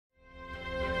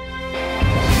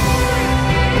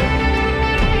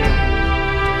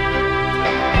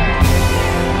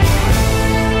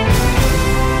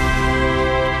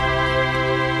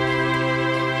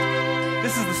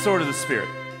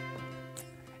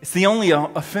It's the only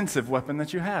offensive weapon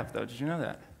that you have, though. Did you know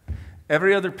that?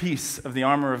 Every other piece of the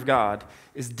armor of God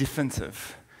is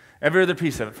defensive. Every other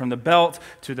piece of it, from the belt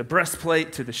to the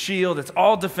breastplate to the shield, it's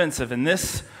all defensive. And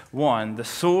this one, the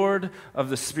sword of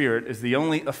the Spirit, is the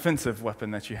only offensive weapon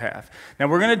that you have. Now,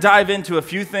 we're going to dive into a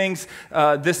few things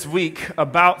this week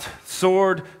about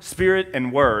sword, spirit,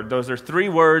 and word. Those are three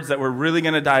words that we're really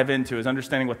going to dive into, is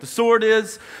understanding what the sword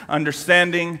is,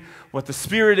 understanding what the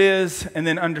Spirit is, and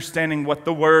then understanding what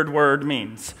the word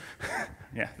means.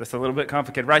 Yeah, that's a little bit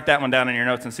complicated. Write that one down in your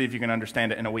notes and see if you can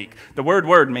understand it in a week. The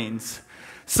word means.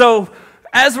 So,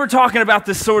 as we're talking about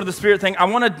this sword of the Spirit thing, I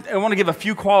want to give a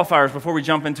few qualifiers before we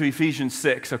jump into Ephesians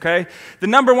 6, okay? The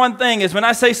number one thing is when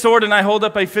I say sword and I hold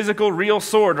up a physical, real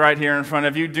sword right here in front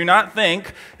of you, do not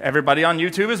think, everybody on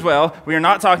YouTube as well, we are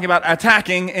not talking about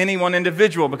attacking any one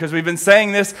individual, because we've been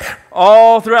saying this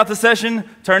all throughout the session.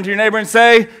 Turn to your neighbor and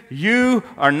say, you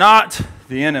are not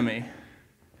the enemy.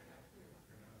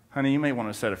 Honey, you may want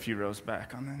to set a few rows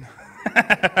back on that.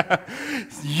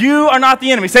 You are not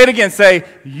the enemy. Say it again. Say,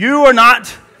 you are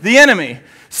not the enemy.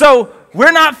 So,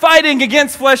 we're not fighting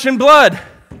against flesh and blood.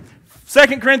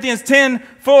 2 Corinthians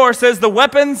 10:4 says the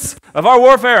weapons of our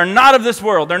warfare are not of this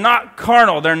world. They're not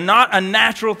carnal. They're not a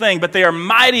natural thing, but they are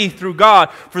mighty through God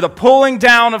for the pulling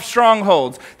down of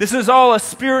strongholds. This is all a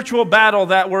spiritual battle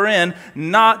that we're in,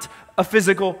 not a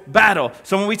physical battle.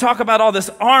 So when we talk about all this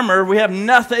armor, we have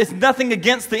nothing, it's nothing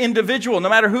against the individual, no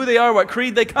matter who they are, what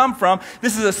creed they come from.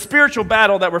 This is a spiritual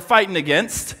battle that we're fighting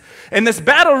against. And this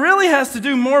battle really has to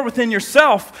do more within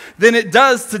yourself than it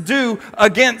does to do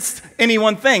against any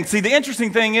one thing. See, the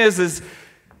interesting thing is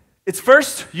it's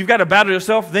first, you've got to battle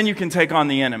yourself, then you can take on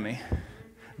the enemy.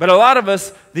 But a lot of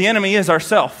us, the enemy is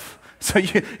ourself. So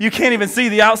you can't even see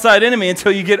the outside enemy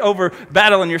until you get over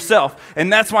battling yourself.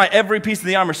 And that's why every piece of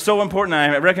the armor is so important.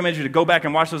 I recommend you to go back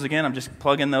and watch those again. I'm just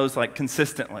plugging those like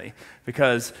consistently,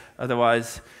 because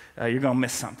otherwise you're going to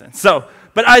miss something. So,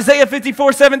 but Isaiah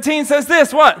 54:17 says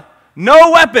this, what?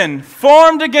 No weapon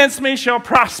formed against me shall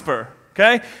prosper.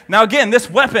 Okay? Now again, this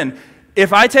weapon,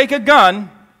 if I take a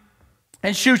gun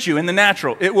and shoot you in the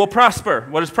natural, it will prosper.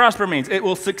 What does prosper mean? It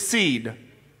will succeed.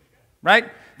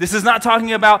 Right? This is not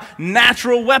talking about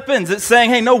natural weapons. It's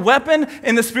saying, hey, no weapon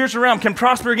in the spiritual realm can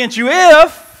prosper against you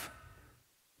if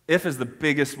is the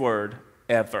biggest word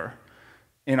ever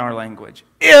in our language.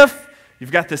 If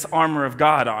you've got this armor of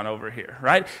God on over here,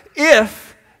 right?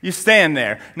 If you stand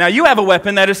there. Now, you have a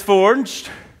weapon that is forged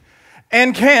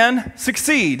and can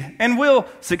succeed and will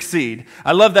succeed.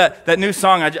 I love that new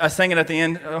song. I sang it at the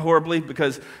end horribly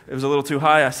because it was a little too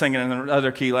high. I sang it in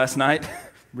another key last night.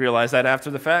 Realized that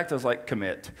after the fact. I was like,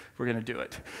 commit. We're going to do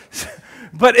it.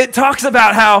 But it talks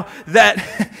about how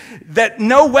that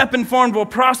no weapon formed will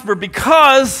prosper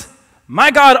because my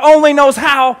God only knows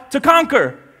how to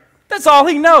conquer. That's all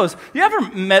he knows. You ever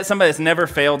met somebody that's never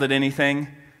failed at anything?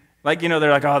 Like,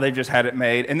 they're like, oh, they've just had it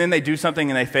made. And then they do something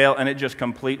and they fail and it just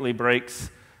completely breaks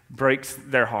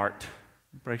their heart.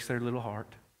 Breaks their little heart.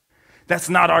 That's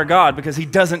not our God, because he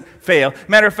doesn't fail.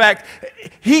 Matter of fact,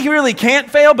 he really can't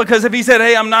fail, because if he said,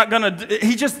 hey, I'm not going to,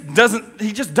 he just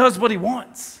does what he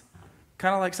wants.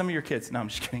 Kind of like some of your kids. No, I'm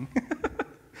just kidding.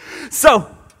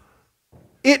 So,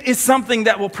 it is something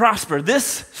that will prosper. This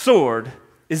sword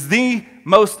is the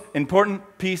most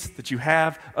important piece that you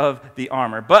have of the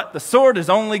armor. But the sword is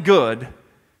only good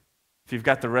if you've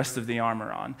got the rest of the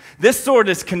armor on. This sword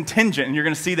is contingent, and you're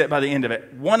going to see that by the end of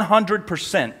it.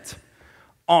 100%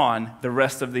 on the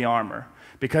rest of the armor,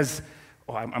 because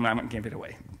I'm not going to give it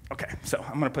away. Okay, so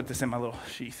I'm going to put this in my little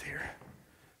sheath here.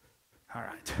 All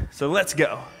right, so let's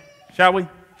go, shall we?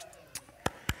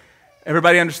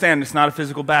 Everybody understand it's not a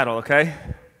physical battle, okay?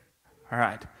 All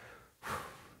right.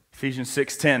 Ephesians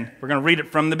 6:10. We're going to read it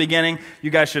from the beginning. You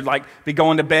guys should be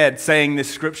going to bed saying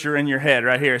this scripture in your head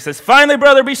right here. It says, finally,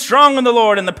 brother, be strong in the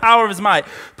Lord and the power of his might.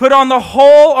 Put on the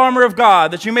whole armor of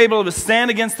God, that you may be able to stand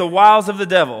against the wiles of the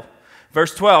devil.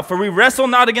 Verse 12, for we wrestle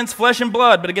not against flesh and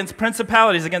blood, but against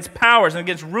principalities, against powers, and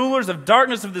against rulers of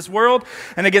darkness of this world,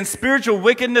 and against spiritual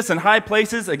wickedness in high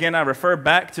places. Again, I refer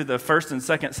back to the first and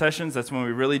second sessions. That's when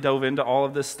we really dove into all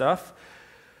of this stuff.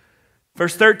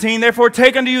 Verse 13, therefore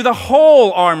take unto you the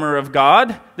whole armor of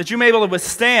God, that you may be able to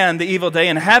withstand the evil day,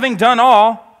 and having done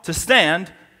all, to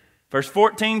stand. Verse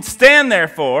 14, stand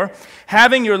therefore,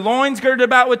 having your loins girded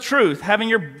about with truth, having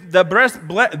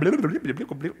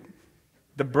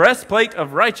the breastplate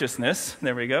of righteousness.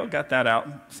 There we go. Got that out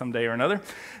someday or another.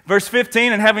 Verse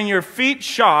 15, and having your feet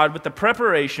shod with the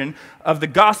preparation of the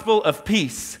gospel of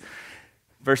peace.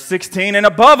 Verse 16, and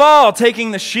above all,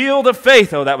 taking the shield of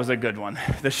faith. Oh, that was a good one.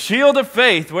 The shield of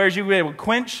faith, whereas you will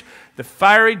quench the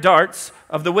fiery darts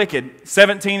of the wicked.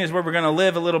 17 is where we're going to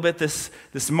live a little bit this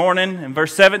morning. In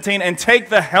verse 17, and take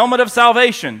the helmet of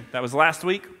salvation. That was last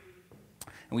week.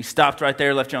 And we stopped right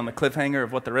there, left you on the cliffhanger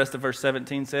of what the rest of verse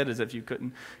 17 said, as if you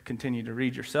couldn't continue to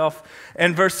read yourself.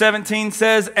 And verse 17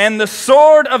 says, and the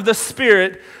sword of the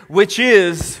Spirit, which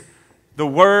is the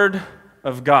word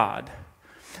of God.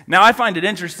 Now, I find it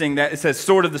interesting that it says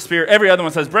sword of the Spirit. Every other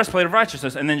one says breastplate of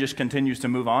righteousness and then just continues to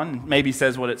move on, maybe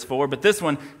says what it's for. But this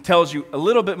one tells you a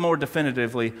little bit more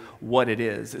definitively what it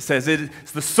is. It says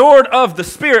it's the sword of the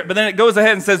Spirit, but then it goes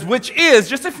ahead and says, which is,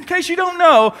 just in case you don't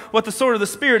know what the sword of the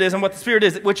Spirit is and what the Spirit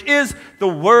is, which is the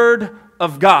word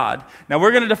of God. Now,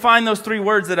 we're going to define those three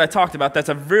words that I talked about. That's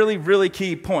a really, really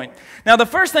key point. Now, the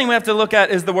first thing we have to look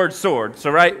at is the word sword. So,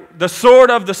 right, the sword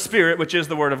of the Spirit, which is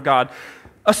the word of God.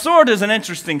 A sword is an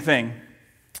interesting thing.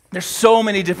 There's so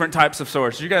many different types of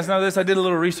swords. You guys know this? I did a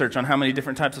little research on how many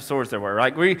different types of swords there were.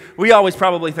 Right? We always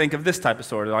probably think of this type of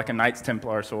sword, like a Knights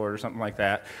Templar sword or something like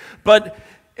that. But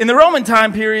in the Roman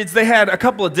time periods, they had a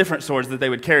couple of different swords that they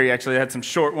would carry. Actually, they had some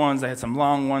short ones, they had some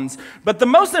long ones. But the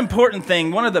most important thing,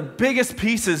 one of the biggest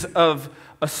pieces of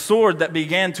a sword that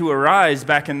began to arise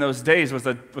back in those days was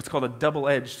what's called a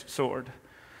double-edged sword.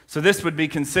 So this would be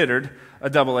considered a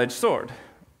double-edged sword,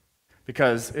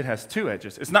 because it has two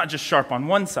edges. It's not just sharp on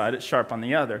one side, it's sharp on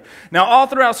the other. Now, all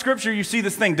throughout Scripture, you see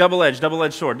this thing, double-edged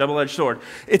sword, double-edged sword.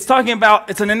 It's talking about,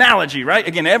 it's an analogy, right?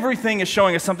 Again, everything is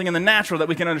showing us something in the natural that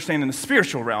we can understand in the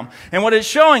spiritual realm. And what it's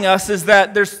showing us is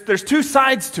that there's two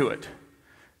sides to it.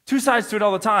 Two sides to it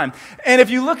all the time. And if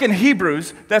you look in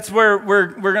Hebrews, that's where we're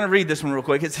going to read this one real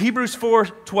quick. It's Hebrews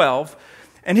 4:12.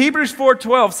 And Hebrews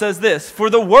 4:12 says this, for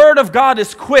the word of God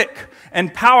is quick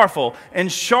and powerful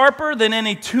and sharper than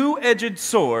any two-edged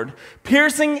sword,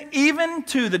 piercing even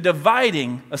to the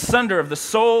dividing asunder of the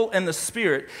soul and the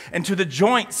spirit, and to the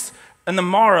joints and the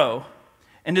marrow,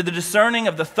 and to the discerning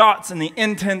of the thoughts and the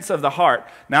intents of the heart.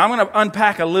 Now, I'm going to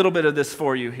unpack a little bit of this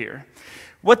for you here.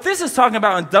 What this is talking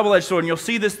about in double-edged sword, and you'll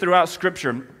see this throughout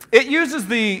Scripture, it uses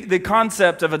the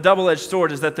concept of a double-edged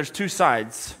sword is that there's two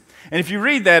sides. And if you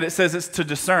read that, it says it's to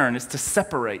discern, it's to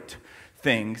separate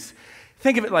things.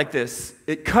 Think of it like this.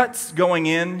 It cuts going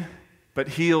in, but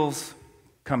heals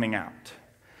coming out.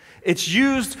 It's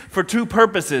used for two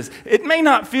purposes. It may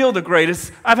not feel the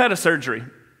greatest. I've had a surgery.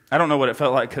 I don't know what it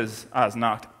felt like because I was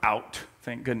knocked out,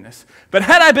 thank goodness. But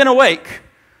had I been awake,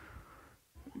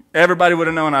 everybody would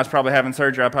have known I was probably having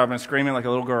surgery. I'd probably been screaming like a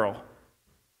little girl.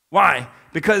 Why?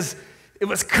 Because it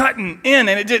was cutting in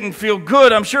and it didn't feel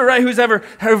good. I'm sure, right? Who's ever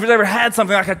had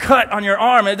something like a cut on your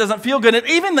arm and it doesn't feel good. And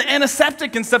even the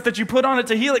antiseptic and stuff that you put on it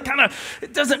to heal it,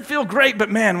 it doesn't feel great. But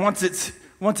man, once it's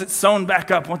sewn back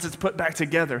up, once it's put back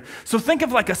together. So think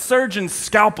of like a surgeon's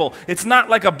scalpel. It's not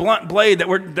like a blunt blade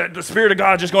that the Spirit of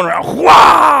God is just going around,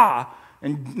 wah!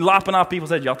 And lopping off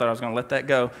people's heads. Y'all thought I was going to let that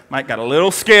go. Mike got a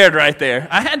little scared right there.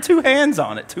 I had two hands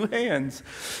on it,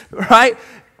 right?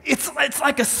 It's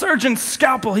like a surgeon's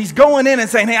scalpel. He's going in and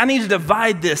saying, hey, I need to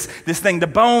divide this thing, the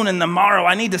bone and the marrow.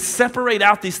 I need to separate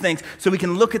out these things so we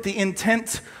can look at the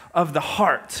intent of the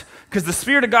heart. Because the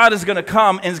Spirit of God is going to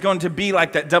come and is going to be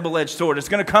like that double-edged sword. It's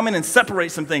going to come in and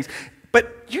separate some things.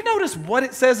 But you notice what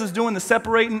it says is doing the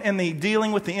separating and the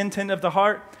dealing with the intent of the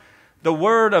heart? The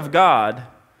Word of God.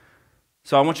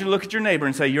 So I want you to look at your neighbor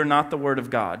and say, you're not the Word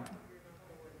of God.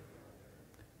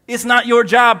 It's not your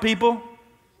job, people.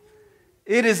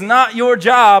 It is not your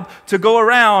job to go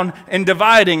around and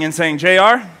dividing and saying,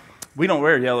 JR, we don't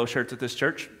wear yellow shirts at this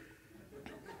church.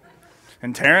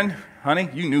 And Taryn, honey,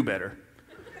 you knew better.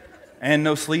 And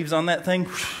no sleeves on that thing.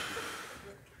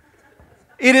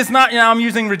 It is not, I'm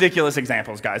using ridiculous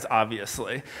examples, guys,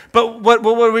 obviously. But what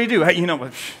do we do? Hey,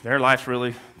 their life's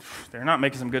really, they're not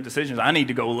making some good decisions. I need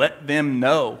to go let them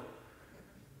know.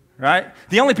 Right?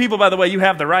 The only people, by the way, you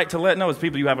have the right to let know is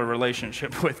people you have a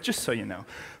relationship with, just so you know.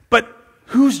 But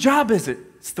whose job is it?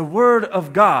 It's the Word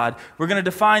of God. We're going to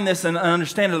define this and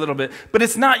understand it a little bit. But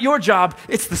it's not your job.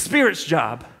 It's the Spirit's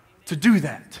job to do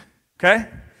that. Okay?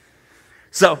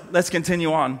 So, let's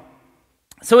continue on.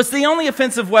 So, it's the only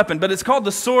offensive weapon, but it's called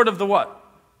the sword of the what?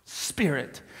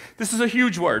 Spirit. This is a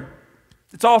huge word.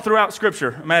 It's all throughout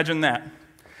Scripture. Imagine that.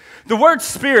 The word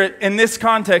spirit in this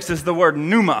context is the word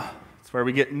pneuma. That's where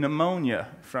we get pneumonia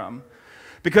from.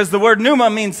 Because the word pneuma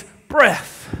means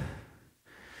breath.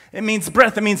 It means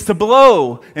breath. It means to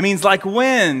blow. It means like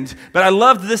wind. But I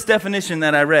loved this definition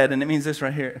that I read, and it means this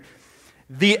right here.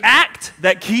 The act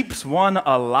that keeps one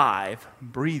alive,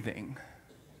 breathing.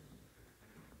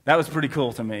 That was pretty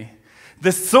cool to me.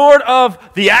 The sword of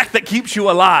the act that keeps you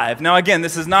alive. Now again,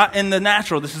 this is not in the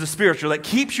natural, this is the spiritual. That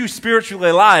keeps you spiritually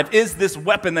alive is this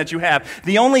weapon that you have.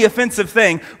 The only offensive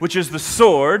thing, which is the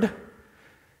sword,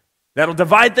 that'll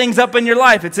divide things up in your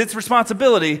life. It's its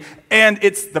responsibility, and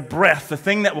it's the breath, the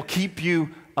thing that will keep you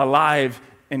alive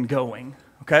and going.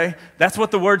 Okay? That's what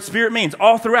the word spirit means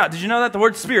all throughout. Did you know that? The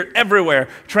word spirit everywhere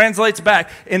translates back.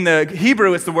 In the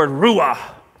Hebrew, it's the word ruah.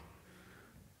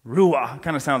 Ruah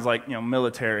kind of sounds like,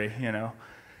 military,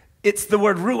 It's the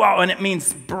word ruah, and it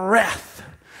means breath.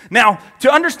 Now,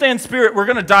 to understand spirit, we're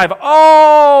going to dive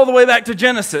all the way back to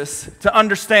Genesis to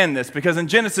understand this, because in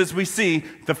Genesis we see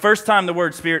the first time the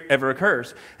word spirit ever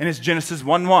occurs, and it's Genesis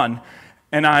 1:1.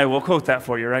 And I will quote that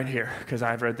for you right here, because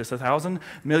I've read this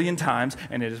 1,000,000,000 times,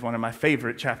 and it is one of my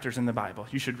favorite chapters in the Bible.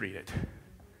 You should read it.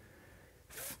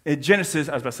 Genesis,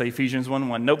 I was about to say Ephesians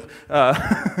 1:1. Nope.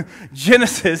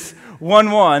 Genesis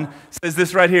 1:1 says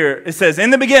this right here. It says,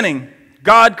 "In the beginning,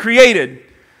 God created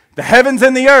the heavens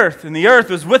and the earth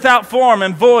was without form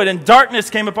and void, and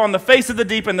darkness came upon the face of the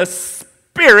deep, and the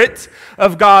Spirit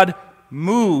of God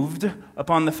moved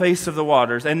upon the face of the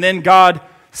waters. And then God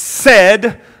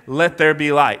said, 'Let there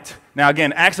be light.'" Now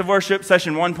again, Acts of Worship,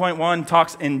 session 1.1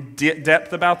 talks in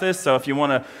depth about this, so if you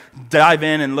want to dive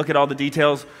in and look at all the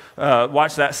details,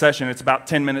 watch that session. It's about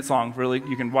 10 minutes long. Really,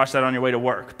 you can watch that on your way to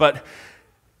work. But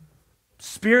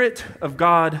Spirit of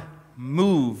God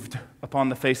moved upon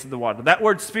the face of the water. That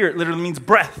word spirit literally means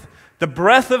breath. The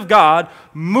breath of God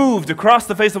moved across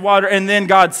the face of water, and then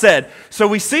God said. So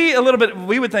we see a little bit,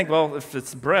 we would think, well, if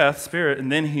it's breath, spirit,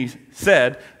 and then he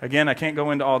said, again, I can't go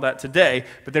into all that today,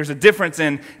 but there's a difference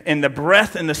in the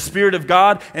breath and the Spirit of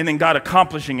God, and then God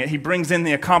accomplishing it. He brings in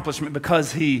the accomplishment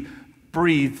because he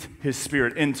breathed his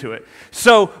Spirit into it.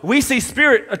 So we see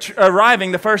Spirit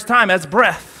arriving the first time as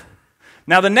breath.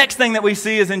 Now, the next thing that we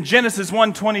see is in Genesis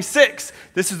 1:26.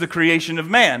 This is the creation of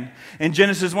man. In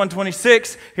Genesis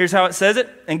 1:26, here's how it says it.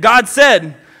 "And God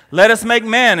said, 'Let us make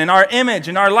man in our image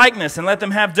and our likeness, and let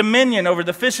them have dominion over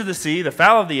the fish of the sea, the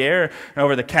fowl of the air, and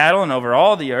over the cattle, and over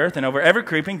all the earth, and over every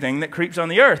creeping thing that creeps on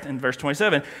the earth.'" In verse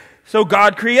 27, "So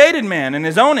God created man in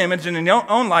his own image, and in his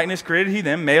own likeness created he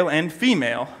them, male and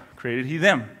female created he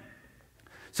them."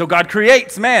 So God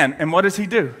creates man, and what does he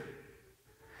do?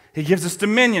 He gives us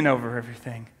dominion over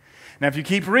everything. Now, if you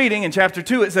keep reading in chapter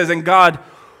 2, it says, "And God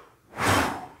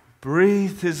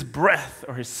breathed his breath,"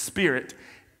 or his Spirit,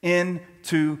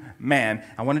 "into man."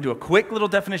 I want to do a quick little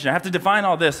definition. I have to define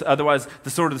all this, otherwise the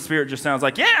sword of the Spirit just sounds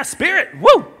like, yeah, Spirit,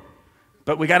 woo!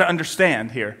 But we got to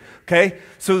understand here, okay?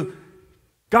 So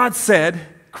God said,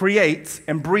 creates,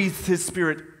 and breathes his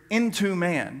Spirit into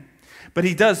man. But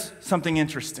he does something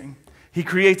interesting. He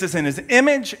creates us in his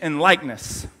image and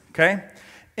likeness, okay?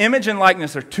 Image and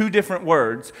likeness are two different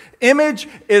words. Image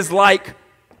is like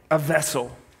a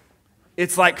vessel.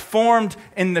 It's like formed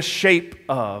in the shape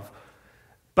of.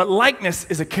 But likeness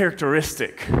is a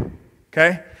characteristic,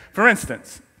 okay? For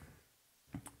instance,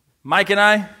 Mike and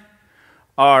I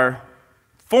are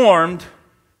formed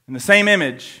in the same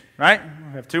image, right?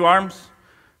 We have two arms,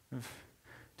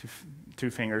 two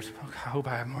fingers. I hope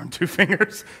I have more than two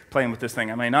fingers. Playing with this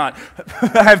thing, I may not.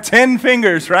 I have 10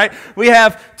 fingers, right? We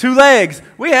have 2 legs.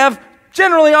 We have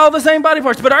generally all the same body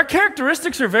parts, but our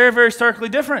characteristics are very, very starkly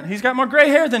different. He's got more gray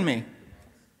hair than me.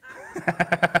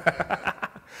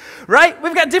 Right?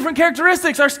 We've got different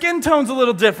characteristics. Our skin tone's a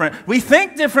little different. We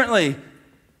think differently.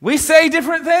 We say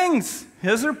different things.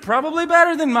 His are probably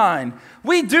better than mine.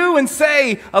 We do and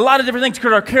say a lot of different things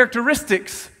because our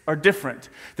characteristics are different.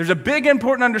 There's a big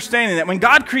important understanding that when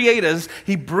God created us,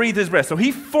 he breathed his breath. So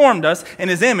he formed us in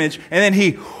his image, and then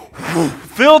he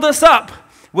filled us up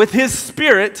with his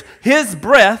Spirit, his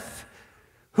breath,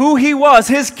 who he was,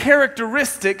 his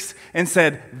characteristics, and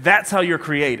said, that's how you're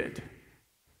created.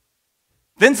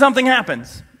 Then something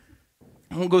happens.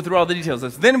 I won't go through all the details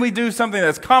of this. Then we do something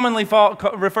that's commonly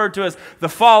referred to as the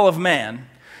fall of man.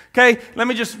 Okay, let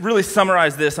me just really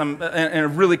summarize this in a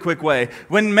really quick way.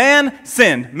 When man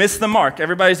sinned, missed the mark,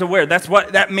 everybody's aware, that's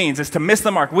what that means, is to miss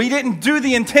the mark. We didn't do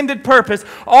the intended purpose.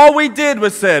 All we did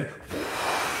was said,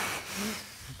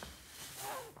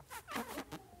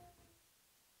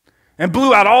 and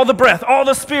blew out all the breath, all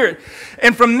the Spirit.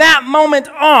 And from that moment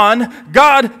on,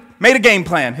 God made a game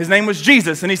plan. His name was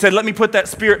Jesus, and he said, let me put that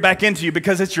Spirit back into you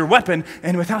because it's your weapon,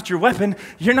 and without your weapon,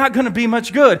 you're not going to be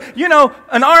much good. You know,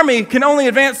 an army can only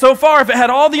advance so far if it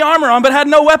had all the armor on but had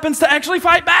no weapons to actually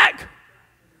fight back.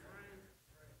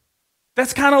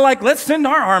 That's kind of like, let's send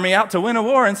our army out to win a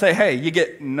war and say, hey, you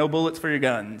get no bullets for your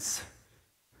guns.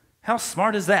 How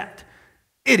smart is that?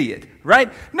 Idiot,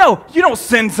 right? No, you don't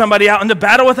send somebody out into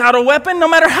battle without a weapon. No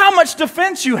matter how much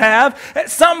defense you have,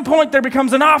 at some point there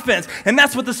becomes an offense. And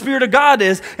that's what the Spirit of God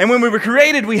is. And when we were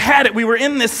created, we had it. We were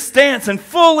in this stance and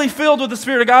fully filled with the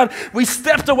Spirit of God. We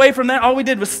stepped away from that. All we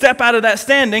did was step out of that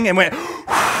standing and went,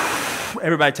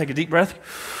 everybody take a deep breath.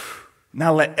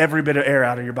 Now let every bit of air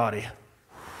out of your body.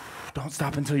 Don't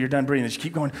stop until you're done breathing. Just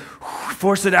keep going.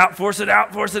 Force it out, force it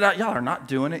out, force it out. Y'all are not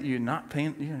doing it. You're not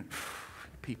paying.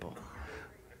 People.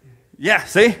 Yeah,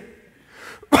 see?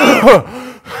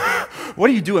 What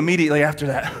do you do immediately after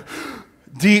that?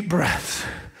 Deep breaths,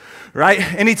 right?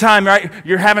 Anytime, right,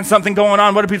 you're having something going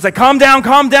on, what do people say? Calm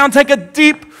down, take a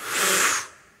deep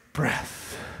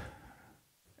breath.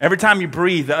 Every time you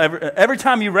breathe, every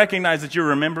time you recognize that you're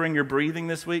remembering your breathing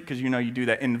this week, because you know you do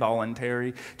that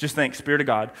involuntary, just think, Spirit of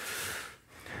God.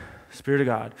 Spirit of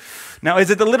God. Now,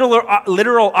 is it the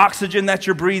literal oxygen that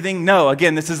you're breathing? No.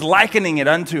 Again, this is likening it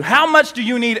unto how much do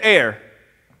you need air?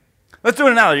 Let's do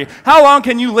an analogy. How long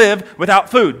can you live without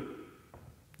food?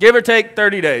 Give or take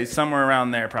 30 days, somewhere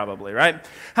around there probably, right?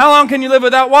 How long can you live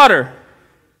without water?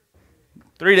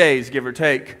 3 days, give or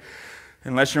take.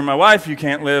 Unless you're my wife, you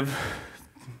can't live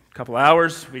a couple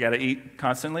hours. We got to eat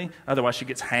constantly. Otherwise, she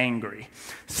gets hangry.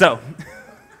 So...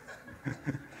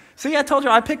 See, I told you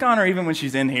I pick on her even when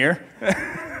she's in here.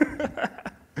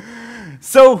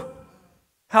 So,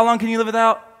 how long can you live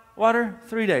without water?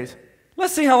 3 days.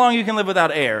 Let's see how long you can live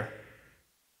without air.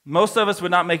 Most of us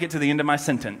would not make it to the end of my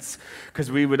sentence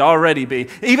because we would already be.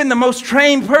 Even the most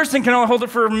trained person can only hold it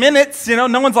for minutes. You know,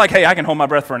 no one's like, hey, I can hold my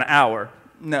breath for an hour.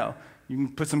 No. You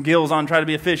can put some gills on, try to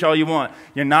be a fish all you want.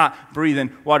 You're not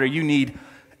breathing water. You need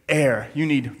air. You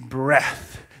need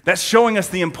breath. That's showing us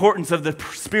the importance of the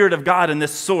Spirit of God and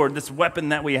this sword, this weapon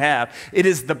that we have. It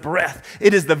is the breath.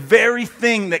 It is the very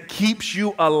thing that keeps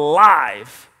you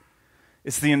alive.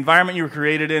 It's the environment you were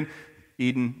created in.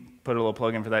 Eden, put a little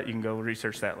plug in for that. You can go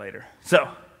research that later. So,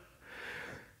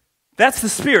 that's the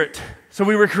Spirit. So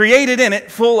we were created in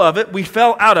it, full of it. We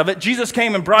fell out of it. Jesus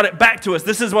came and brought it back to us.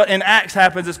 This is what in Acts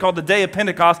happens. It's called the Day of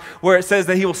Pentecost, where it says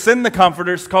that he will send the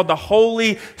Comforter. It's called the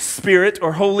Holy Spirit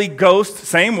or Holy Ghost.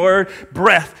 Same word,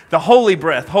 breath, the holy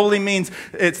breath. Holy means,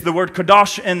 it's the word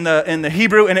kadosh in the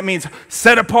Hebrew, and it means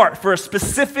set apart for a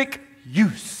specific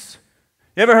use.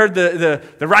 You ever heard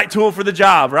the right tool for the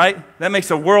job, right? That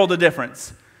makes a world of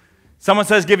difference. Someone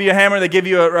says give you a hammer, they give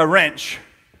you a wrench.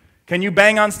 Can you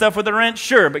bang on stuff with a wrench?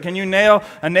 Sure, but can you nail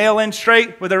a nail in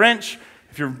straight with a wrench?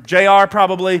 If you're JR,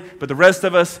 probably, but the rest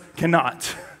of us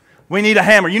cannot. We need a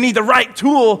hammer. You need the right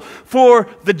tool for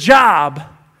the job,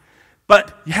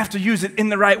 but you have to use it in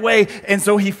the right way. And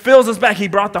so he fills us back. He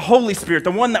brought the Holy Spirit,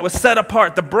 the one that was set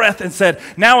apart, the breath, and said,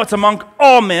 now it's among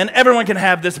all men. Everyone can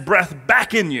have this breath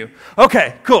back in you.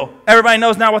 Okay, cool. Everybody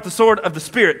knows now what the sword of the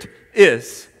Spirit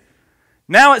is.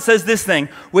 Now it says this thing,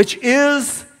 which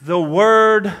is the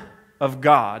Word of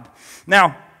God.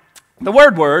 Now, the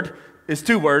word is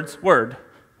 2 words, word.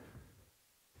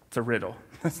 It's a riddle.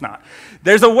 It's not.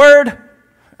 There's a word,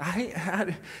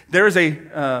 there is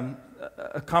a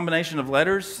combination of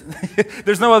letters.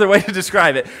 There's no other way to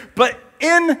describe it. But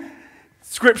in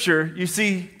Scripture, you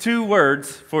see 2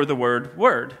 words for the word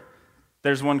word.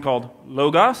 There's one called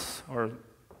logos, or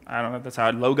I don't know if that's how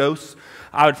logos.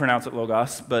 I would pronounce it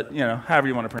logos, but you know, however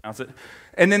you want to pronounce it.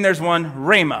 And then there's one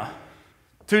rhema.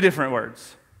 2 different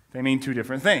words. They mean 2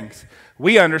 different things.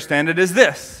 We understand it as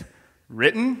this: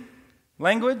 written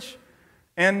language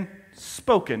and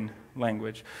spoken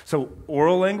language. So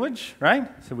oral language, right?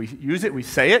 So we use it, we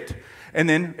say it, and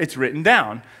then it's written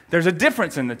down. There's a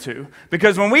difference in the 2.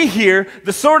 Because when we hear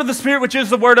the sword of the Spirit, which is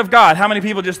the Word of God, how many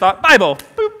people just thought, Bible?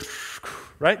 Boop.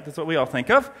 Right? That's what we all think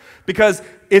of. Because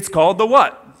it's called the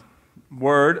what?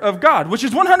 Word of God, which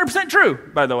is 100%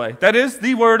 true, by the way. That is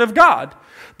the Word of God.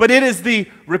 But it is the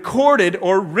recorded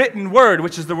or written word,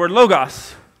 which is the word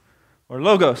logos, or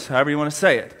logos, however you want to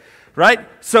say it, right?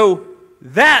 So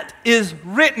that is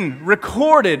written,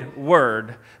 recorded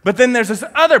word. But then there's this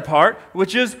other part,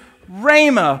 which is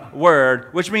rhema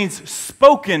word, which means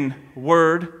spoken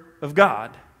word of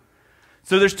God.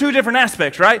 So there's 2 different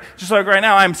aspects, right? Just like right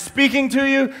now, I'm speaking to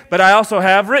you, but I also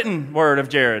have written word of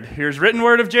Jared. Here's written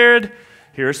word of Jared.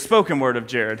 Here's spoken word of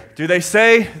Jared. Do they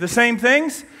say the same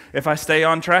things? If I stay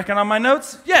on track and on my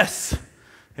notes, yes.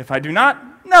 If I do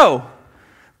not, no.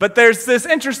 But there's this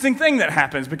interesting thing that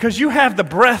happens. Because you have the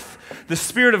breath, the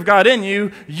Spirit of God in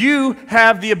you, you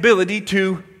have the ability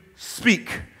to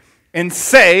speak and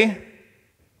say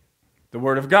the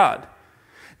Word of God.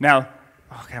 Now,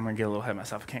 okay, I'm going to get a little ahead of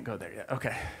myself. I can't go there yet.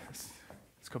 Okay,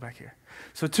 let's go back here.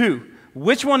 So 2,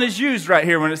 which one is used right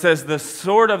here when it says the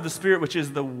sword of the Spirit, which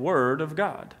is the Word of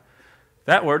God?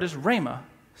 That word is rhema.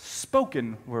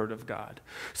 spoken word of God.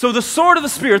 So the sword of the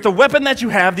Spirit, the weapon that you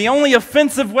have, the only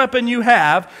offensive weapon you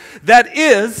have, that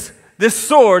is this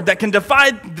sword that can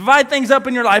divide things up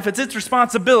in your life. It's its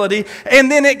responsibility.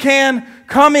 And then it can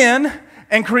come in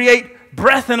and create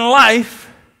breath and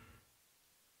life.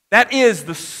 That is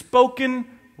the spoken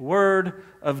word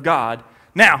of God.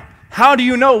 Now, how do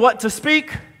you know what to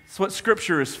speak? That's what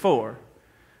Scripture is for.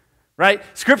 Right?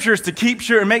 Scripture is to keep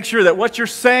sure and make sure that what you're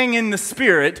saying in the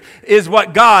Spirit is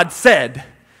what God said.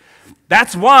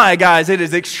 That's why, guys, it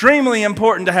is extremely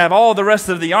important to have all the rest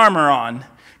of the armor on.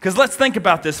 Because let's think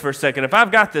about this for a second. If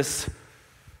I've got this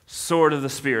sword of the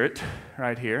Spirit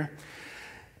right here,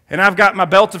 and I've got my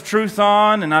belt of truth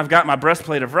on, and I've got my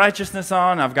breastplate of righteousness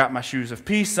on, I've got my shoes of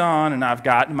peace on, and I've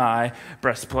got my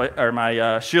breastplate or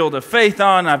my shield of faith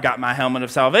on, I've got my helmet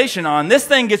of salvation on, this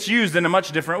thing gets used in a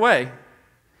much different way.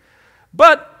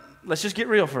 But let's just get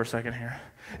real for a second here.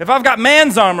 If I've got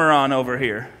man's armor on over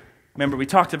here, remember we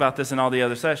talked about this in all the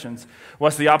other sessions.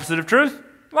 What's the opposite of truth?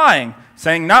 Lying.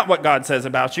 Saying not what God says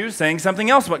about you, saying something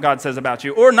else what God says about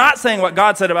you, or not saying what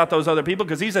God said about those other people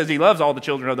because he says he loves all the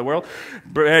children of the world,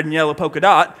 red and yellow polka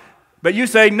dot, but you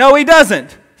say, no, he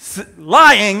doesn't.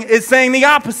 Lying is saying the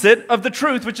opposite of the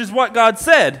truth, which is what God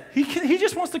said. He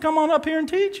just wants to come on up here and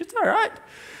teach. It's all right.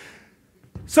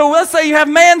 So let's say you have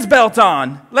man's belt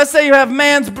on. Let's say you have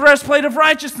man's breastplate of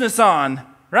righteousness on,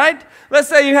 right? Let's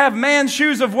say you have man's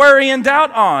shoes of worry and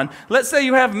doubt on. Let's say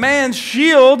you have man's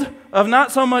shield of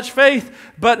not so much faith,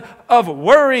 but of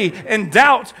worry and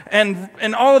doubt and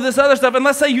all of this other stuff. And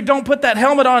let's say you don't put that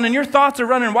helmet on and your thoughts are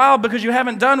running wild because you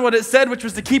haven't done what it said, which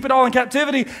was to keep it all in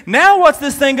captivity. Now what's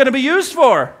this thing going to be used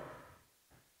for?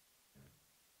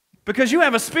 Because you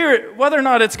have a spirit, whether or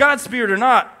not it's God's spirit or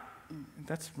not.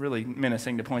 That's really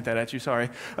menacing to point that at you, sorry.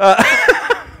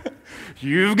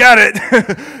 You've got it.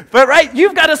 But right,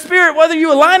 you've got a spirit, whether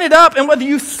you align it up and whether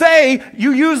you say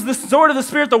you use the sword of the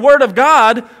Spirit, the Word of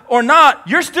God, or not,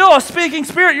 you're still a speaking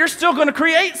spirit. You're still going to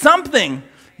create something.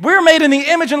 We're made in the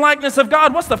image and likeness of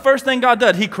God. What's the first thing God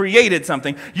did? He created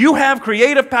something. You have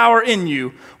creative power in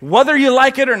you. Whether you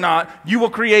like it or not, you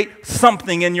will create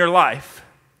something in your life.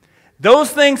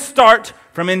 Those things start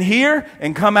from in here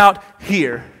and come out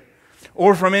here.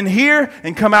 Or from in here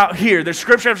and come out here. There's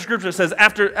scripture after scripture that says,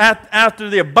 after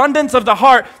the abundance of the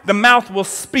heart, the mouth will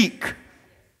speak.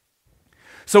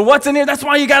 So what's in here? That's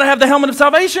why you got to have the helmet of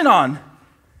salvation on.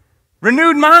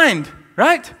 Renewed mind,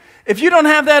 right? If you don't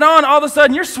have that on, all of a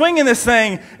sudden you're swinging this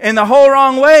thing in the whole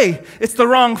wrong way. It's the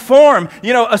wrong form.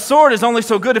 You know, a sword is only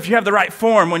so good if you have the right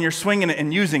form when you're swinging it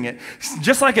and using it.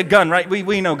 Just like a gun, right?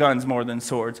 We know guns more than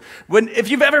swords. If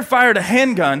you've ever fired a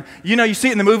handgun, you know, you see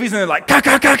it in the movies and they're like,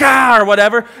 ka-ka-ka-ka, or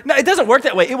whatever. No, it doesn't work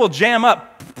that way. It will jam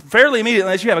up fairly immediately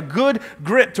unless you have a good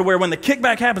grip to where when the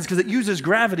kickback happens, because it uses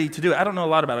gravity to do it. I don't know a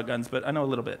lot about guns, but I know a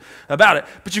little bit about it.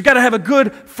 But you've got to have a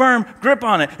good, firm grip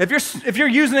on it. If you're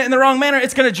using it in the wrong manner,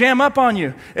 it's going to jam up on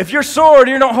you. If your sword,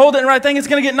 you don't hold it in the right thing, it's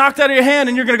going to get knocked out of your hand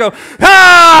and you're going to go,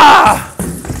 ah!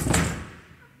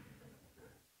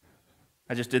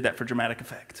 I just did that for dramatic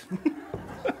effect.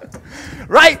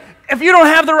 Right? If you don't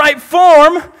have the right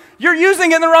form, you're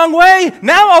using it in the wrong way.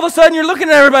 Now all of a sudden you're looking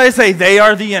at everybody and say, they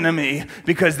are the enemy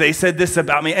because they said this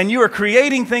about me. And you are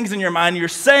creating things in your mind. You're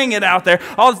saying it out there.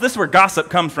 All this is where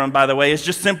gossip comes from, by the way. It's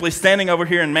just simply standing over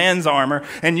here in man's armor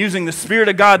and using the Spirit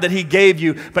of God that he gave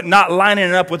you, but not lining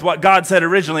it up with what God said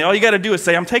originally. All you got to do is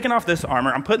say, I'm taking off this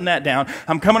armor. I'm putting that down.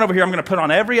 I'm coming over here. I'm going to put on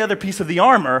every other piece of the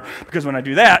armor because when I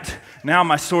do that, now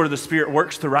my sword of the Spirit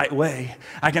works the right way.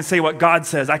 I can say what God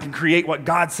says. I can create what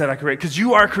God said I create because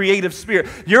you are a creative spirit.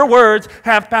 Your words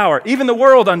have power. Even the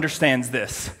world understands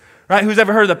this, right? Who's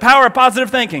ever heard of the power of positive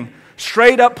thinking?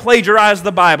 Straight up plagiarized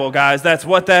the Bible, guys. That's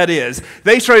what that is.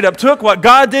 They straight up took what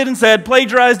God did and said,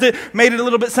 plagiarized it, made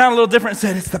it sound a little different, and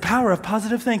said, it's the power of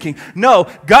positive thinking. No,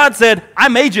 God said, I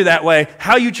made you that way.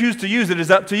 How you choose to use it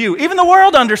is up to you. Even the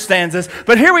world understands this,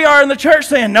 but here we are in the church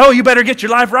saying, no, you better get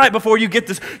your life right before you get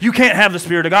this. You can't have the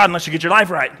Spirit of God unless you get your life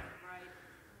right.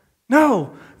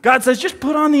 No. God says, just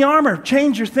put on the armor,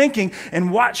 change your thinking,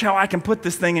 and watch how I can put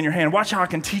this thing in your hand. Watch how I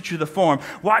can teach you the form.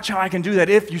 Watch how I can do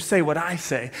that if you say what I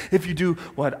say, if you do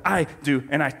what I do.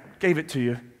 And I gave it to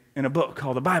you in a book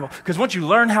called the Bible. Because once you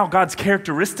learn how God's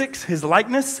characteristics, his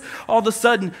likeness, all of a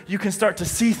sudden you can start to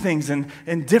see things and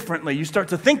differently. You start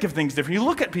to think of things differently. You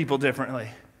look at people differently.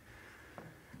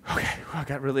 Okay, well, I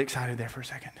got really excited there for a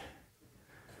second.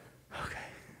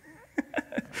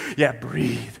 Okay. Yeah,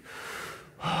 breathe.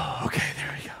 Oh, okay,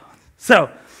 there we go.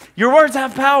 So, your words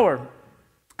have power.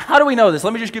 How do we know this?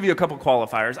 Let me just give you a couple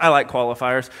qualifiers. I like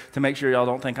qualifiers to make sure y'all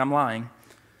don't think I'm lying,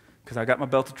 because I got my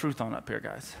belt of truth on up here,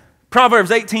 guys.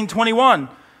 Proverbs 18:21.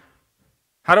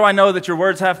 How do I know that your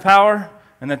words have power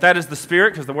and that is the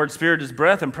Spirit? Because the word Spirit is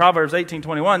breath. And Proverbs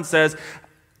 18:21 says,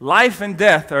 life and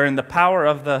death are in the power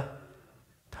of the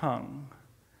tongue.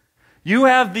 You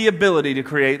have the ability to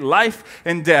create life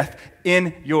and death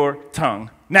in your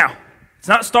tongue. Now, it's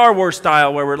not Star Wars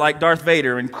style where we're like Darth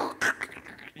Vader and,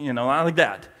 not like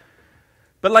that.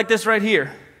 But like this right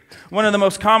here. One of the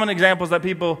most common examples that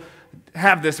people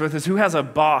have this with is who has a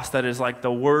boss that is like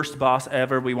the worst boss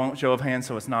ever. We won't show of hands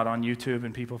so it's not on YouTube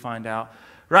and people find out.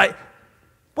 Right?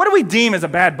 What do we deem as a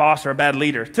bad boss or a bad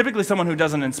leader? Typically someone who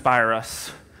doesn't inspire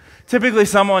us. Typically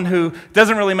someone who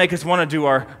doesn't really make us want to do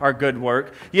our good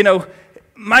work.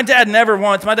 My dad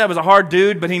was a hard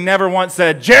dude, but he never once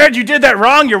said, Jared, you did that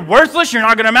wrong, you're worthless, you're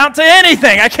not going to amount to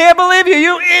anything. I can't believe you,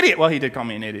 you idiot. Well, he did call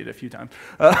me an idiot a few times.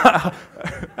 I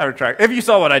retract. If you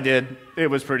saw what I did, it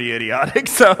was pretty idiotic.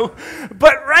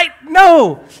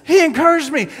 No, he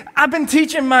encouraged me. I've been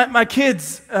teaching my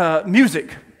kids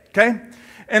music, okay?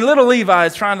 And little Levi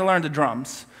is trying to learn the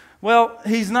drums. Well,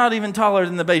 he's not even taller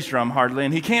than the bass drum hardly,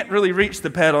 and he can't really reach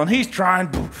the pedal, and he's trying,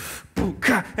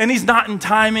 and he's not in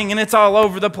timing, and it's all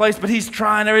over the place, but he's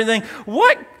trying everything.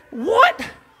 What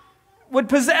would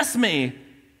possess me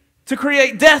to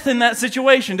create death in that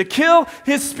situation, to kill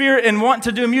his spirit and want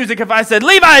to do music if I said,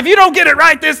 Levi, if you don't get it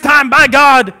right this time, by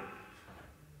God.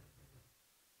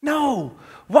 No.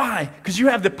 Why? Because you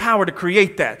have the power to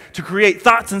create that, to create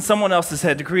thoughts in someone else's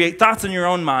head, to create thoughts in your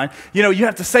own mind. You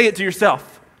have to say it to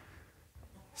yourself.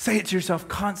 Say it to yourself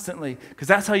constantly, because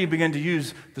that's how you begin to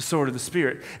use the sword of the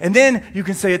Spirit. And then you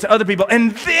can say it to other people.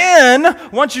 And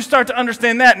then, once you start to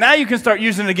understand that, now you can start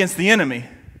using it against the enemy.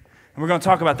 And we're going to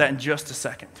talk about that in just a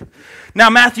second.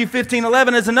 Now, Matthew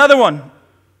 15:11 is another one.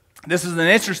 This is an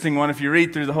interesting one if you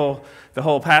read through the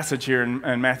whole passage here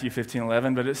in Matthew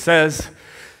 15:11. But it says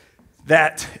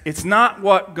that it's not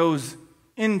what goes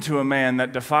into a man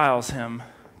that defiles him,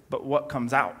 but what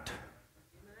comes out.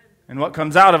 And what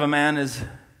comes out of a man is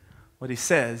what he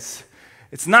says.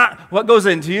 It's not what goes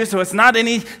into you, so it's not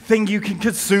anything you can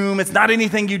consume. It's not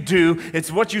anything you do.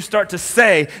 It's what you start to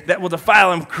say that will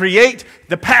defile and create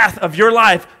the path of your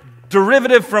life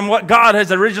derivative from what God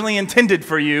has originally intended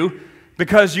for you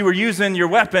because you were using your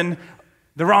weapon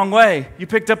the wrong way. You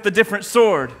picked up the different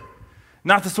sword.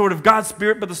 Not the sword of God's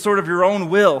Spirit, but the sword of your own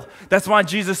will. That's why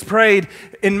Jesus prayed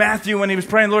in Matthew when he was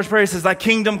praying the Lord's Prayer. He says, thy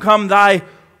kingdom come, thy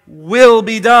will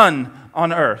be done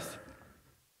on earth.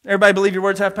 Everybody believe your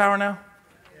words have power now?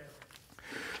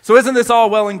 So isn't this all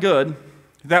well and good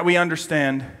that we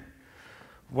understand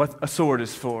what a sword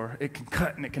is for? It can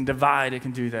cut and it can divide, it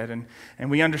can do that.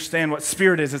 And we understand what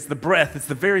spirit is. It's the breath. It's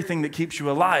the very thing that keeps you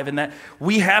alive. And that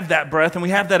we have that breath and we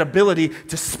have that ability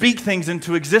to speak things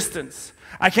into existence.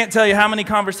 I can't tell you how many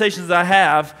conversations I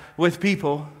have with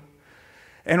people,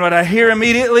 and what I hear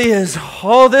immediately is,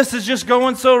 oh, this is just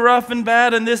going so rough and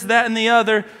bad and this, that, and the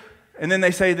other. And then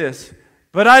they say this,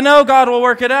 but I know God will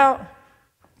work it out.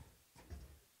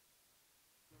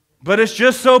 But it's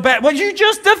just so bad. Well, you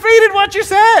just defeated what you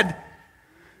said.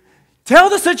 Tell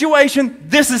the situation,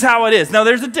 this is how it is. Now,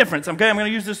 there's a difference, okay? I'm going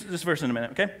to use this verse in a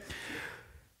minute, okay?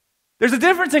 There's a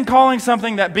difference in calling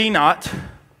something that be not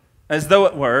as though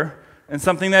it were, and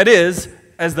something that is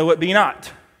as though it be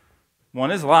not.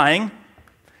 One is lying,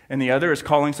 and the other is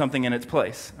calling something in its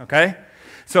place, okay?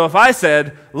 So if I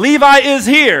said, Levi is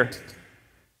here,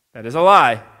 that is a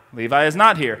lie. Levi is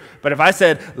not here. But if I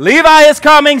said, Levi is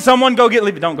coming, someone go get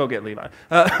Levi. Don't go get Levi.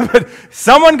 But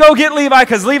someone go get Levi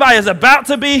because Levi is about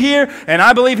to be here, and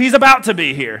I believe he's about to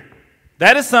be here.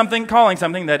 That is something, calling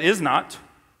something that is not,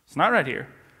 it's not right here,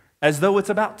 as though it's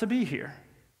about to be here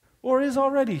or is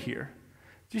already here.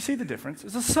 Do you see the difference?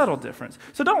 It's a subtle difference.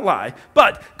 So don't lie,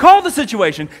 but call the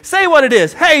situation. Say what it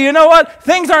is. Hey, you know what?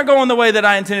 Things aren't going the way that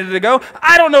I intended it to go.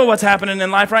 I don't know what's happening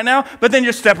in life right now, but then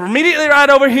just step immediately right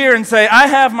over here and say, I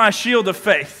have my shield of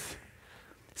faith,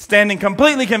 standing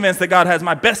completely convinced that God has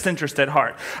my best interest at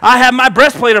heart. I have my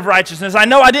breastplate of righteousness. I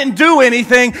know I didn't do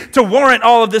anything to warrant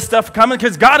all of this stuff coming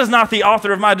because God is not the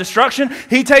author of my destruction.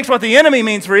 He takes what the enemy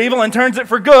means for evil and turns it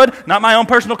for good, not my own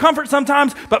personal comfort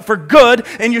sometimes, but for good.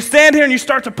 And you stand here and you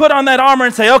start to put on that armor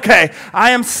and say, okay, I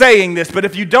am saying this. But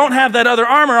if you don't have that other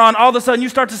armor on, all of a sudden you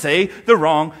start to say the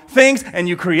wrong things and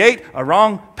you create a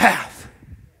wrong path.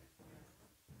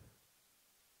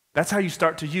 That's how you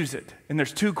start to use it. And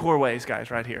there's two core ways, guys,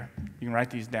 right here. You can write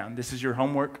these down. This is your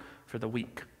homework for the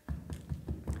week.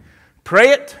 Pray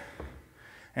it,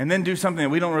 and then do something that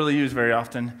we don't really use very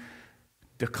often.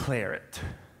 Declare it.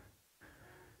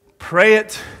 Pray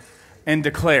it and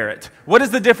declare it. What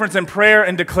is the difference in prayer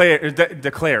and declare?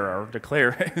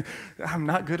 I'm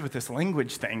not good with this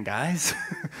language thing, guys.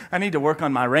 I need to work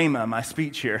on my rhema, my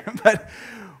speech here. But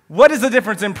What is the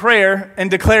difference in prayer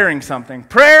and declaring something?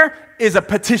 Prayer is a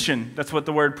petition. That's what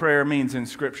the word prayer means in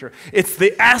Scripture. It's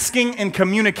the asking and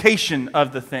communication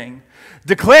of the thing.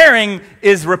 Declaring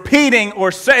is repeating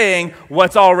or saying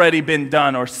what's already been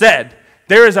done or said.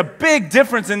 There is a big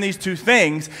difference in these two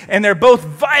things, and they're both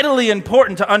vitally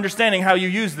important to understanding how you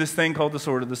use this thing called the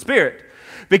sword of the Spirit.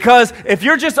 Because if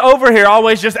you're just over here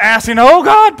always just asking, oh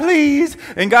God, please,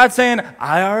 and God's saying,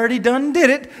 I already done did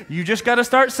it, you just got to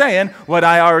start saying what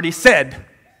I already said.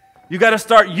 You got to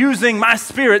start using my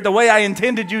Spirit the way I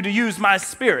intended you to use my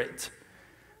Spirit.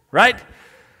 Right?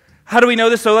 How do we know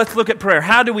this? So let's look at prayer.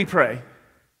 How do we pray?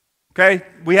 Okay,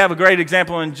 we have a great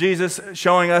example in Jesus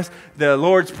showing us the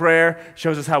Lord's Prayer,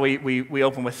 shows us how we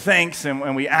open with thanks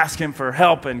and we ask Him for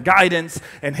help and guidance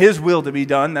and His will to be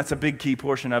done. That's a big key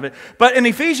portion of it. But in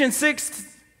Ephesians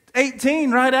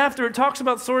 6:18, right after it talks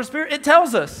about the sword of the Spirit, it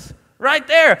tells us right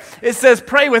there. It says,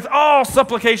 pray with all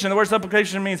supplication. The word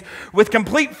supplication means with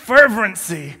complete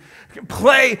fervency.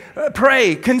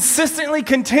 Pray consistently,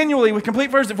 continually, with complete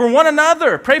fervency for one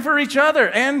another. Pray for each other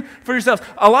and for yourselves.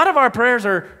 A lot of our prayers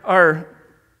are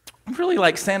really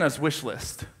like Santa's wish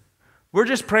list. We're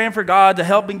just praying for God to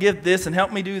help me give this and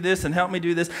help me do this and help me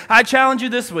do this. I challenge you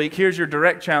this week. Here's your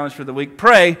direct challenge for the week.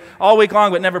 Pray all week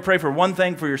long, but never pray for one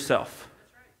thing for yourself.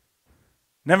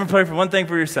 Never pray for one thing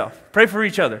for yourself. Pray for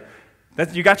each other.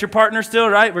 You got your partner still,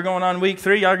 right? We're going on week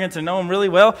 3. Y'all are getting to know them really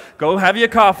well. Go have you a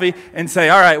coffee and say,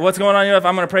 all right, what's going on in your life?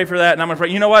 I'm going to pray for that, and I'm going to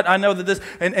pray. You know what? I know that this,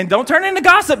 and don't turn it into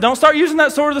gossip. Don't start using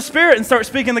that sword of the Spirit and start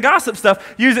speaking the gossip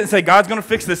stuff. Use it and say, God's going to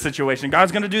fix this situation.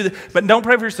 God's going to do this. But don't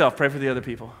pray for yourself. Pray for the other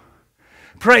people.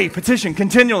 Pray, petition,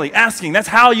 continually, asking. That's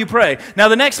how you pray. Now,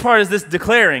 the next part is this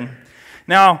declaring.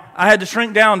 Now, I had to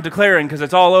shrink down declaring because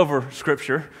it's all over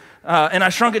Scripture. And I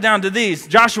shrunk it down to these.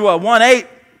 Joshua 1:8.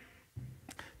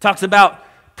 Talks about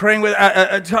praying with,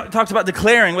 talks about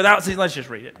declaring without ceasing. Let's just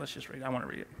read it. Let's just read it. I want to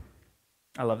read it.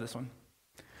 I love this one.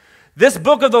 This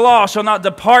book of the law shall not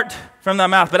depart from thy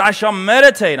mouth, but I shall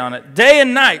meditate on it day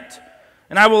and night,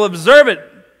 and I will observe it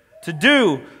to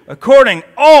do according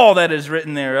all that is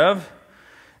written thereof,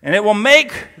 and it will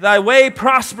make thy way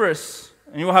prosperous,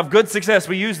 and you will have good success.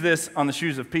 We use this on the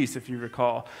shoes of peace, if you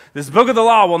recall. This book of the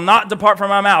law will not depart from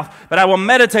my mouth, but I will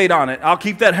meditate on it. I'll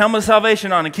keep that helmet of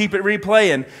salvation on and keep it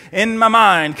replaying in my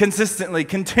mind consistently,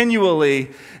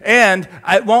 continually, and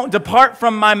it won't depart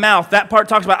from my mouth. That part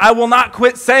talks about I will not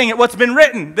quit saying it, what's been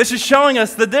written. This is showing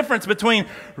us the difference between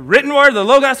written word, the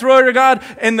Logos word of God,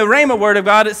 and the Rhema word of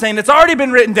God. It's saying it's already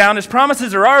been written down. His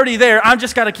promises are already there. I've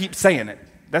just got to keep saying it.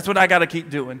 That's what I got to keep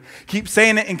doing. Keep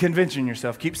saying it and convincing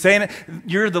yourself. Keep saying it.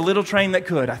 You're the little train that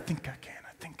could. I think I can.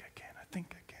 I think I can. I think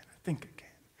I can. I think I can.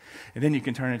 And then you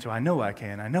can turn into I know I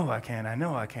can. I know I can. I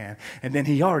know I can. And then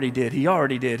he already did. He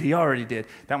already did. He already did.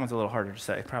 That one's a little harder to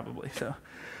say, probably. So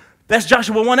that's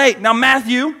Joshua 1:8. Now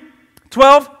Matthew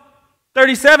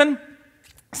 12:37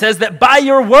 says that by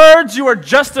your words you are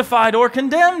justified or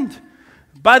condemned.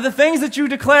 By the things that you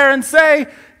declare and say,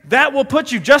 that will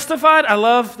put you justified. I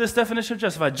love this definition of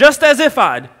justified. Just as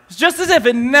if-I'd. It's just as if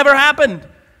it never happened.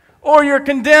 Or you're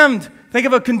condemned. Think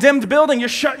of a condemned building. You're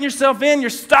shutting yourself in. You're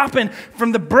stopping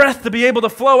from the breath to be able to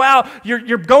flow out.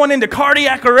 You're going into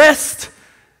cardiac arrest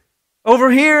over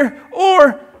here.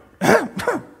 Or,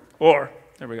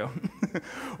 there we go.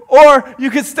 Or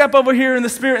you could step over here in the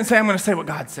Spirit and say, I'm going to say what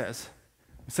God says.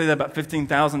 I say that about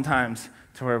 15,000 times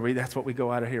to where that's what we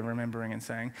go out of here remembering and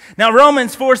saying. Now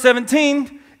Romans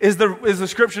 4:17 is the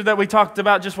scripture that we talked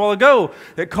about just a while ago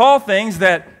that call things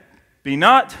that be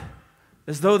not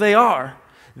as though they are.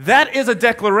 That is a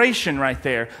declaration right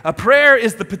there. A prayer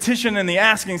is the petition and the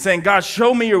asking, saying, God,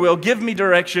 show me your will, give me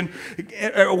direction,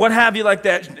 or what have you like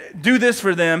that. Do this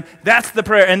for them. That's the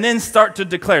prayer. And then start to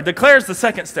declare. Declare is the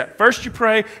second step. First you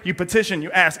pray, you petition, you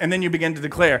ask, and then you begin to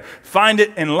declare. Find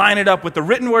it and line it up with the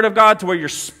written word of God to where you're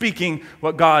speaking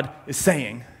what God is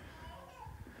saying.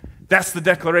 That's the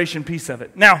declaration piece of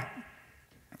it. Now,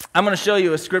 I'm going to show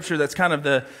you a scripture that's kind of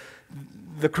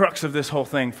the crux of this whole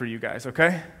thing for you guys,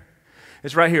 okay?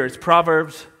 It's right here. It's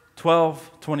Proverbs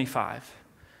 12:25.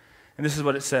 And this is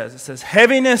what it says. It says,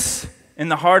 heaviness in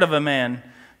the heart of a man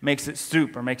makes it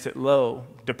stoop or makes it low.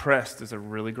 Depressed is a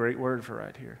really great word for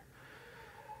right here.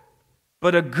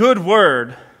 But a good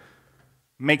word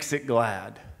makes it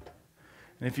glad.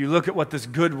 And if you look at what this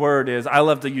good word is, I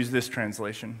love to use this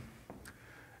translation.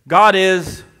 God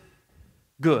is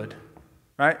good,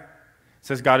 right? It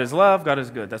says God is love, God is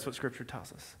good. That's what Scripture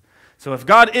tells us. So if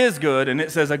God is good, and it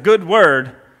says a good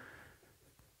word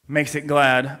makes it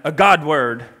glad, a God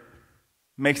word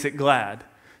makes it glad.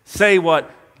 Say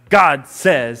what God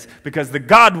says, because the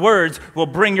God words will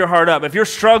bring your heart up. If you're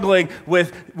struggling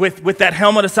with that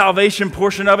helmet of salvation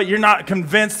portion of it, you're not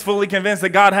fully convinced that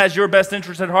God has your best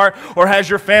interest at heart, or has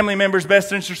your family member's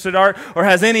best interest at heart, or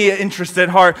has any interest at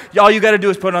heart, all you got to do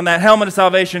is put on that helmet of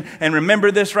salvation and remember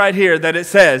this right here, that it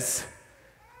says,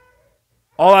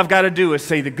 all I've got to do is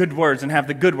say the good words and have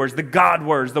the good words, the God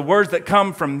words, the words that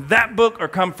come from that book or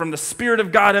come from the Spirit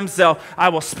of God himself. I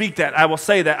will speak that. I will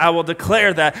say that. I will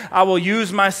declare that. I will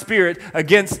use my spirit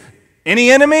against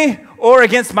any enemy or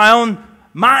against my own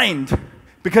mind.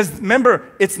 Because remember,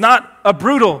 it's not a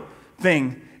brutal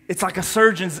thing. It's like a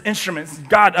surgeon's instrument.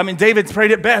 David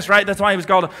prayed it best, right? That's why he was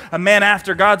called a man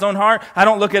after God's own heart. I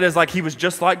don't look at it as like he was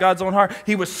just like God's own heart.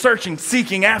 He was searching,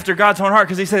 seeking after God's own heart,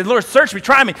 because he said, Lord, search me,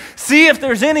 try me, see if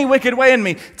there's any wicked way in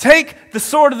me. Take the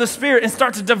sword of the Spirit and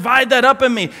start to divide that up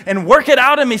in me and work it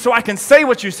out in me so I can say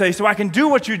what you say, so I can do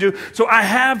what you do, so I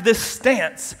have this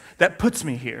stance that puts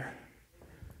me here.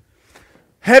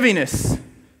 Heaviness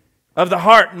of the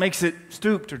heart makes it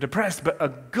stooped or depressed, but a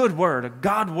good word, a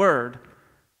God word,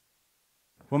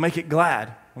 will make it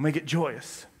glad, will make it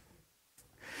joyous.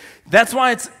 That's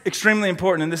why it's extremely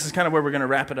important, and this is kind of where we're going to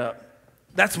wrap it up.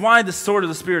 That's why the sword of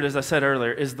the Spirit, as I said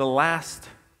earlier, is the last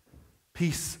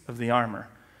piece of the armor.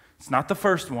 It's not the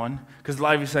first one, because a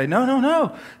lot of you say,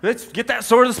 no, let's get that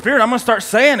sword of the Spirit. I'm going to start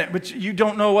saying it, but you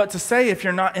don't know what to say if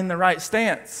you're not in the right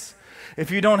stance.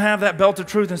 If you don't have that belt of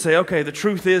truth and say, okay, the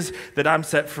truth is that I'm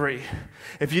set free.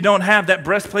 If you don't have that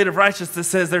breastplate of righteousness that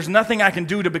says there's nothing I can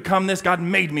do to become this, God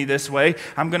made me this way,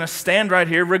 I'm going to stand right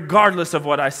here regardless of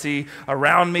what I see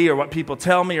around me or what people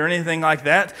tell me or anything like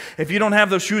that. If you don't have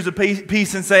those shoes of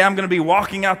peace and say I'm going to be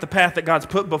walking out the path that God's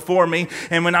put before me,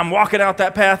 and when I'm walking out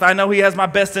that path, I know he has my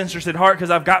best interest at heart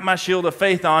because I've got my shield of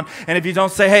faith on. And if you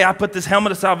don't say, hey, I put this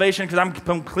helmet of salvation because I'm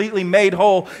completely made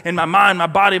whole in my mind, my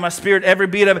body, my spirit, every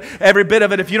bit of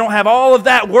it, if you don't have all of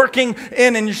that working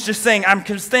in and you're just saying, I'm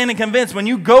standing convinced, when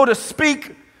you go to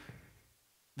speak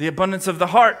the abundance of the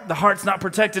heart's not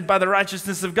protected by the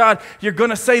righteousness of God, you're going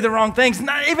to say the wrong things,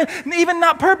 not even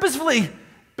not purposefully,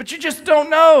 but you just don't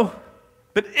know.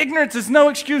 But ignorance is no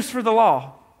excuse for the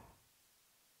law.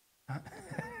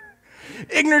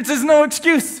 Ignorance is no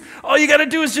excuse. All you got to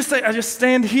do is just say, I just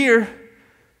stand here,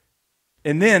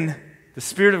 and then the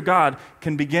Spirit of God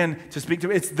can begin to speak to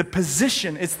me. It's the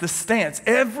position, it's the stance.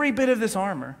 Every bit of this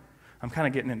armor, I'm kind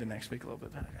of getting into next week a little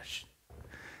bit.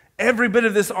 Every bit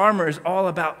of this armor is all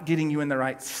about getting you in the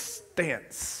right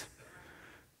stance.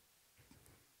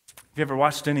 Have you ever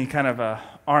watched any kind of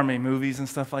army movies and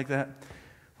stuff like that?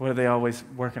 What are they always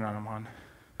working on them on?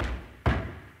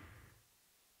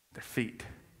 Their feet.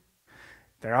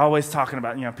 They're always talking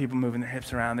about, people moving their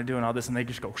hips around, they're doing all this, and they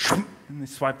just go, and they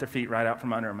swipe their feet right out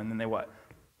from under them, and then they what?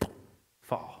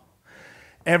 Fall.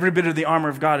 Every bit of the armor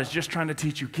of God is just trying to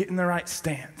teach you, get in the right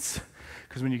stance.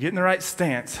 Because when you get in the right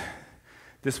stance,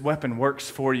 this weapon works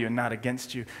for you and not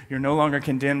against you. You're no longer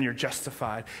condemned, you're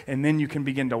justified. And then you can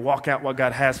begin to walk out what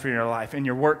God has for your life, in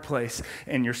your workplace,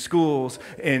 in your schools,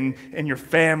 in your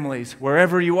families,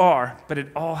 wherever you are. But it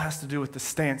all has to do with the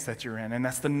stance that you're in. And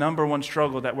that's the number one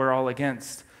struggle that we're all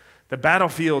against. The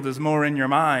battlefield is more in your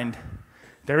mind.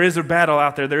 There is a battle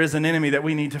out there. There is an enemy that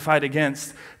we need to fight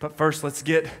against. But first, let's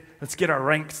get our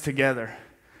ranks together.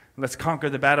 Let's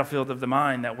conquer the battlefield of the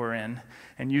mind that we're in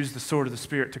and use the sword of the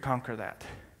Spirit to conquer that.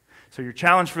 So your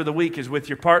challenge for the week is with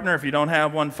your partner. If you don't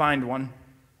have one, find one.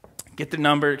 Get the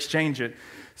number, exchange it.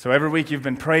 So every week you've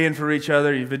been praying for each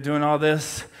other. You've been doing all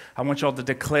this. I want you all to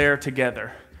declare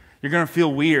together. You're going to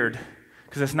feel weird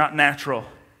because it's not natural.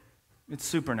 It's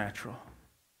supernatural.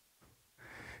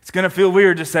 It's going to feel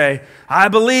weird to say, I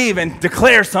believe, and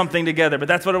declare something together. But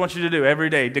that's what I want you to do every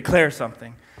day. Declare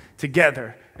something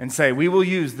together and say, we will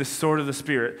use this sword of the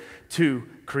Spirit to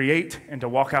create and to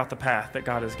walk out the path that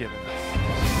God has given us.